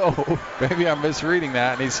to go. Maybe I'm misreading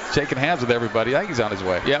that, and he's shaking hands with everybody. I think he's on his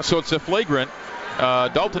way. Yeah, so it's a flagrant.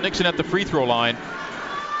 Dalton Nixon at the free throw line.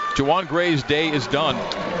 Juwan Gray's day is done.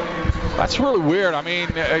 That's really weird. I mean,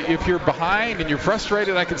 if you're behind and you're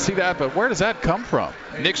frustrated, I can see that, but where does that come from?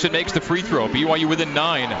 Nixon makes the free throw. BYU within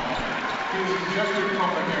 9.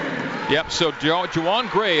 Yep, so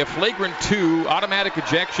Juwan Gray, a flagrant 2, automatic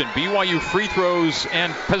ejection. BYU free throws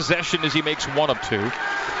and possession as he makes 1 of 2.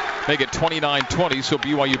 Make it 29-20, so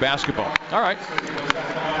BYU basketball. All right.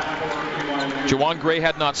 Juwan Gray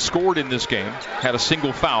had not scored in this game, had a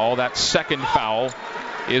single foul. That second foul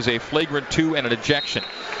is a flagrant 2 and an ejection.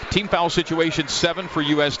 Team foul situation 7 for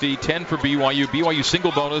USD, 10 for BYU. BYU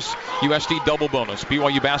single bonus, USD double bonus.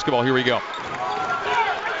 BYU basketball, here we go.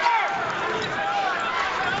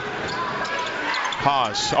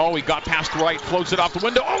 Haas. Oh, he got past right, floats it off the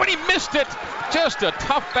window. Oh, and he missed it. Just a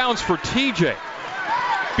tough bounce for TJ.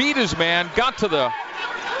 Beat his man, got to the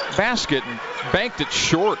basket and banked it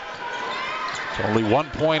short. It's only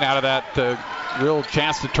 1 point out of that real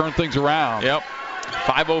chance to turn things around. Yep.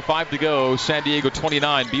 5:05 to go. San Diego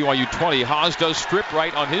 29, BYU 20. Haas does strip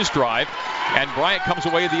right on his drive, and Bryant comes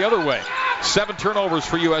away the other way. 7 turnovers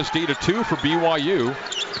for USD to 2 for BYU.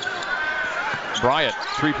 Bryant,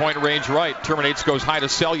 three-point range right, terminates, goes high to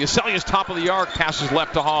Selya. Selya's top of the arc, passes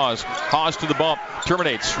left to Haas. Haas to the bump,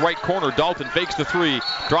 terminates, right corner. Dalton fakes the 3,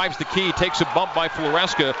 drives the key, takes a bump by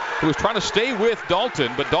Floresca, who was trying to stay with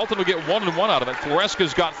Dalton, but Dalton will get 1 and 1 out of it.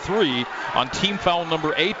 Floresca's got 3 on team foul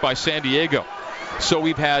number 8 by San Diego. So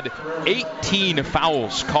we've had 18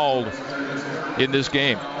 fouls called in this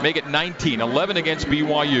game. Make it 19, 11 against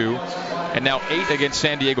BYU, and now 8 against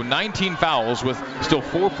San Diego. 19 fouls with still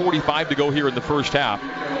 4:45 to go here in the first half.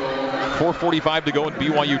 4:45 to go and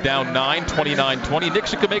BYU down 9, 29-20.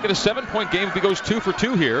 Nixon could make it a 7-point game if he goes 2 for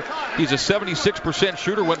 2 here. He's a 76%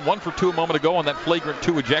 shooter, went 1 for 2 a moment ago on that flagrant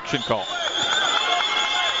 2 ejection call.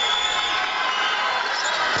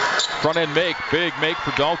 Front end make, big make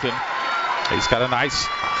for Dalton. He's got a nice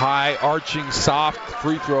high arching soft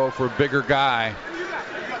free throw for a bigger guy.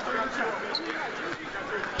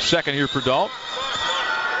 Second here for Dalton.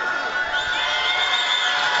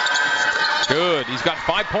 Good. He's got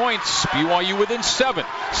 5 points. BYU within 7.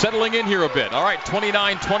 Settling in here a bit. All right,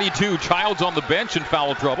 29-22. Childs on the bench in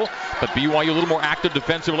foul trouble, but BYU a little more active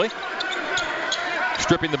defensively.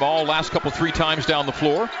 Stripping the ball last couple 3 times down the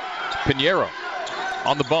floor. Piñeiro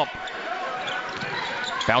on the bump.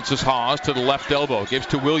 Bounces Haas to the left elbow. Gives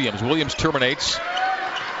to Williams. Williams terminates.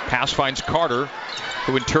 Pass finds Carter,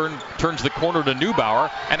 who in turn turns the corner to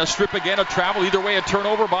Neubauer. And a strip again, a travel. Either way, a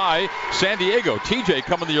turnover by San Diego. TJ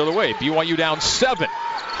coming the other way. BYU down 7.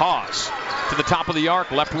 Haas to the top of the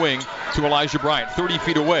arc, left wing to Elijah Bryant. 30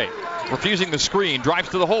 feet away. refusing the screen, drives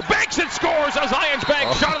to the hole, banks and scores! A Zions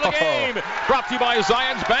Bank shot of the game! Brought to you by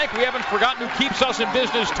Zions Bank. We haven't forgotten who keeps us in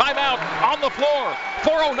business. Timeout on the floor.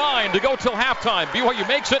 4:09 to go till halftime. BYU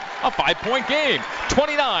makes it a 5-point game.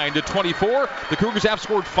 29-24. The Cougars have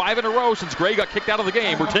scored 5 in a row since Gray got kicked out of the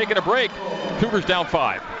game. We're taking a break. Cougars down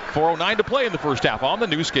 5. 4:09 to play in the first half on the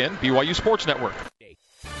new skin, BYU Sports Network.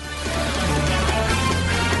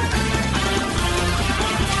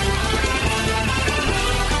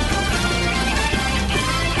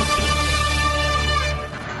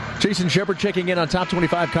 Jason Shepard checking in on top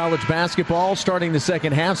 25 college basketball. Starting the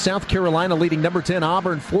second half, South Carolina leading number 10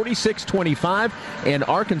 Auburn 46-25, and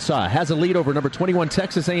Arkansas has a lead over number 21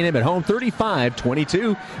 Texas A&M at home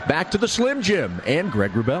 35-22. Back to the Slim Jim and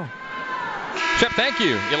Greg Wrubell. Shep, thank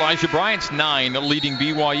you. Elijah Bryant's 9 leading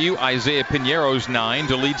BYU. Isaiah Piñeiro's 9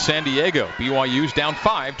 to lead San Diego. BYU's down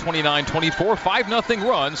 5, 29-24. 5-0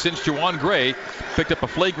 run since Juwan Gray picked up a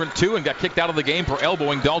flagrant 2 and got kicked out of the game for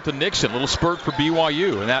elbowing Dalton Nixon. Little spurt for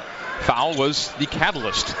BYU, and that foul was the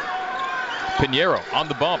catalyst. Piñeiro on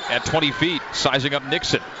the bump at 20 feet, sizing up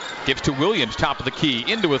Nixon. Gives to Williams, top of the key,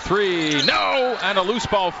 into a 3. No! And a loose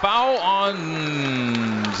ball foul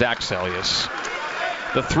on Zach Seljaas.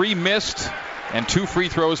 The 3 missed, and 2 free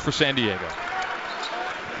throws for San Diego.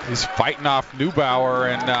 He's fighting off Neubauer,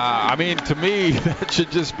 and to me, that should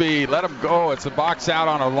just be let him go. It's a box out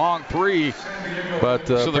on a long 3, but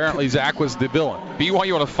apparently Zach was the villain.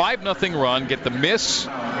 BYU on a 5-0 run, get the miss,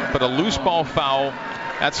 but a loose ball foul.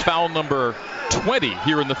 That's foul number 20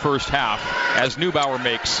 here in the first half, as Neubauer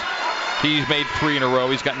makes. He's made 3 in a row.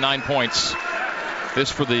 He's got 9 points.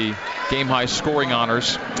 This for the game-high scoring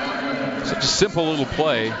honors. Such a simple little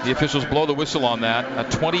play. The officials blow the whistle on that. A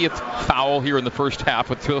 20th foul here in the first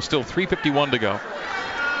half with still 3:51 to go.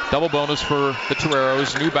 Double bonus for the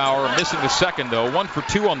Toreros. Neubauer missing the second, though. 1 for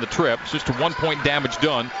 2 on the trip. It's just a 1-point damage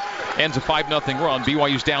done. Ends a 5-0 run.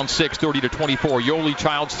 BYU's down 6, 30-24. Yoli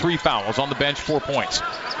Childs, 3 fouls. On the bench, 4 points.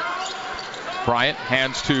 Bryant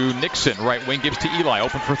hands to Nixon. Right wing gives to Eli.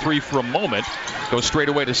 Open for 3 for a moment. Goes straight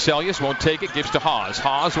away to Seljaas. Won't take it. Gives to Haas.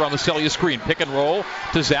 Haas around the Seljaas screen. Pick and roll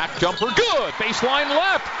to Zach. Jumper. Good. Baseline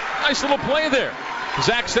left. Nice little play there.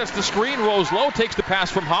 Zach sets the screen. Rolls low. Takes the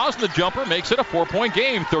pass from Haas. And the jumper makes it a 4-point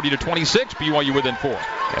game. 30-26. BYU within 4.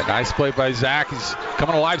 Yeah, nice play by Zach. He's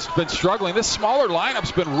coming alive. He's been struggling. This smaller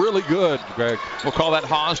lineup's been really good, Greg. We'll call that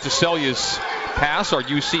Haas to Seljaas pass. Our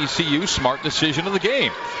UCCU smart decision of the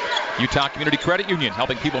game. Utah Community Credit Union,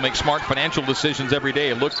 helping people make smart financial decisions every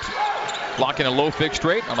day. Lock in a low fixed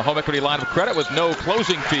rate on the home equity line of credit with no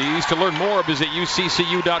closing fees. To learn more, visit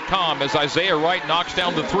uccu.com as Isaiah Wright knocks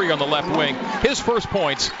down the 3 on the left wing. His first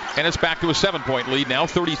points, and it's back to a 7-point lead now,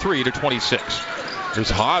 33-26. There's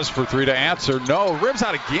Haas for 3 to answer. No, rims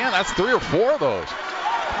out again. That's 3 or 4 of those.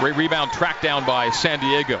 Great rebound tracked down by San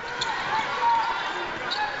Diego.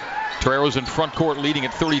 Toreros in front court leading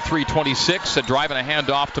at 33-26. A drive and a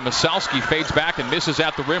handoff to Masalski. Fades back and misses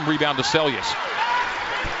at the rim. Rebound to Seljaas.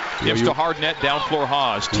 Gives to Hardnett, down floor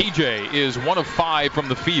Haas. TJ is 1 of 5 from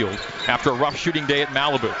the field after a rough shooting day at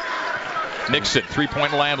Malibu. Nixon,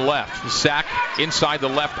 3-point land left. Zach inside the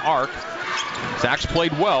left arc. Zach's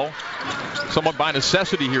played well, somewhat by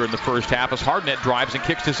necessity here in the first half as Hardnett drives and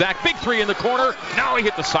kicks to Zach. Big 3 in the corner. Now he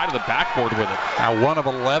hit the side of the backboard with it. Now 1 of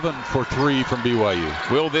 11 for 3 from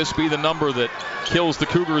BYU. Will this be the number that kills the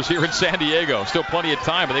Cougars here in San Diego? Still plenty of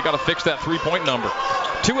time, but they got to fix that 3-point number.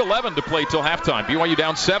 2:11 to play till halftime. BYU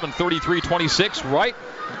down 7, 33-26. Right,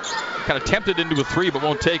 kind of tempted into a 3, but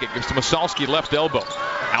won't take it. Gives to Masalski, left elbow.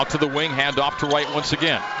 Out to the wing, hand off to Wright once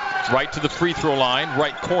again. Right to the free throw line,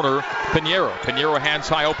 right corner, Piñeiro. Piñeiro hands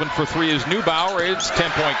high, open for 3 is Neubauer. It's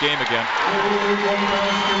 10-point game again.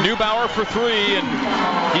 Neubauer for 3,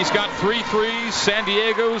 and he's got 3 threes. San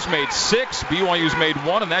Diego's made 6, BYU's made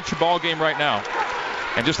 1, and that's your ball game right now.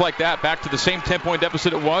 And just like that, back to the same 10-point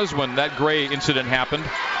deficit it was when that Gray incident happened.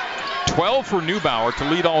 12 for Neubauer to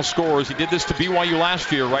lead all scorers. He did this to BYU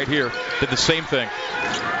last year right here. Did the same thing.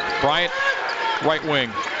 Bryant, right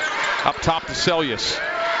wing. Up top to Seljaas.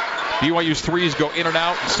 BYU's 3s go in and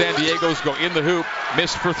out. San Diego's go in the hoop.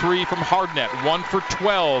 Missed for 3 from Hardnett. 1 for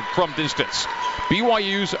 12 from distance.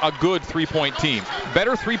 BYU's a good 3-point team.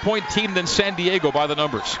 Better 3-point team than San Diego by the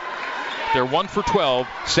numbers. They're 1 for 12.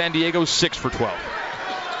 San Diego's 6 for 12.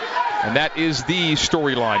 And that is the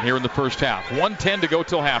storyline here in the first half. 1:10 to go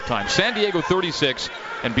till halftime. San Diego 36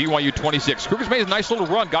 and BYU 26. Cougars made a nice little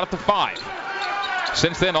run, got it to 5.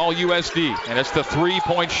 Since then, all USD. And it's the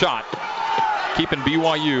 3-point shot, keeping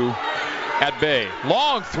BYU at bay.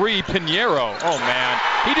 Long 3, Piñeiro. Oh, man.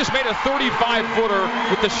 He just made a 35-footer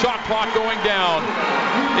with the shot clock going down.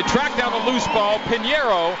 It tracked down a loose ball.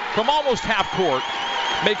 Piñeiro from almost half court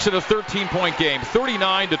makes it a 13-point game,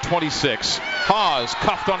 39-26. Haws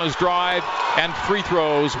cuffed on his drive and free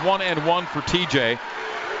throws, 1 and 1 for TJ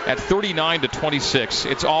at 39-26.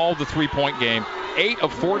 It's all the three-point game. 8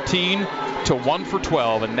 of 14 to 1 for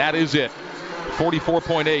 12, and that is it.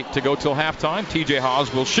 44.8 to go till halftime. TJ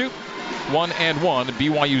Haws will shoot 1 and 1.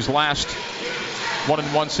 BYU's last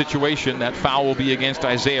 1-and-1 situation. That foul will be against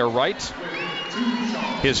Isaiah Wright.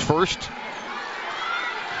 His first.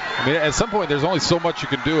 I mean, at some point, there's only so much you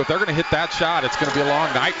can do. If they're going to hit that shot, it's going to be a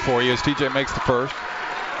long night for you as TJ makes the first.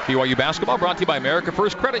 BYU basketball brought to you by America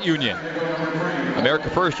First Credit Union. America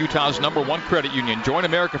First, Utah's #1 credit union. Join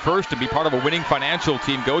America First and be part of a winning financial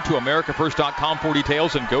team. Go to americafirst.com for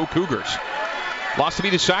details and go Cougars. Lots to be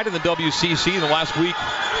decided in the WCC in the last week.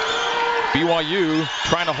 BYU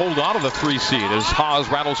trying to hold on to the 3 seed as Haws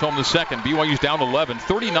rattles home the second. BYU's down 11,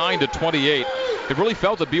 39-28. It really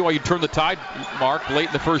felt that BYU turned the tide mark late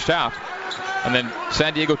in the first half. And then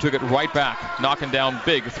San Diego took it right back, knocking down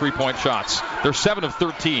big three-point shots. They're 7 of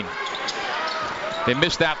 13. They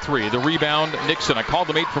missed that 3. The rebound, Nixon. I called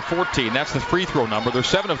them 8 for 14. That's the free throw number. They're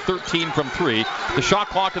 7 of 13 from 3. The shot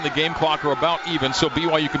clock and the game clock are about even, so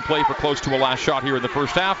BYU can play for close to a last shot here in the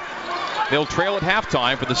first half. They'll trail at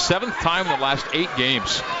halftime for the 7th time in the last 8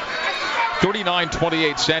 games.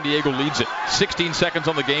 39-28, San Diego leads it. 16 seconds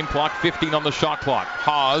on the game clock, 15 on the shot clock.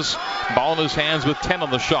 Haws, ball in his hands with 10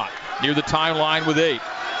 on the shot. Near the timeline with 8.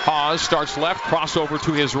 Haws starts left, crossover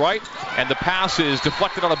to his right, and the pass is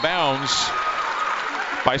deflected out of bounds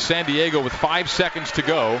by San Diego with 5 seconds to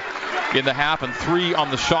go in the half and 3 on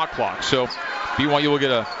the shot clock. So BYU will get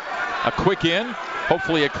a quick in,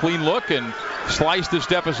 hopefully a clean look, and slice this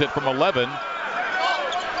deficit from 11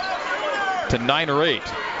 to 9 or 8.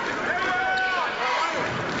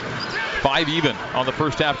 5 even on the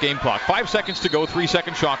first half game clock. 5 seconds to go,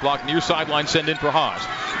 3-second shot clock. Near sideline send in for Haws.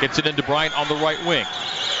 Gets it into Bryant on the right wing.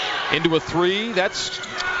 Into a 3, that's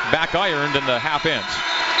back ironed, and the half ends.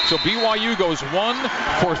 So BYU goes 1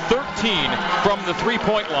 for 13 from the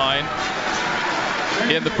three-point line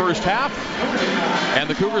in the first half. And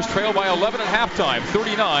the Cougars trail by 11 at halftime,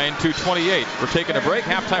 39-28. We're taking a break.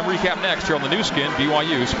 Halftime recap next here on the new skin,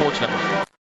 BYU Sports Network.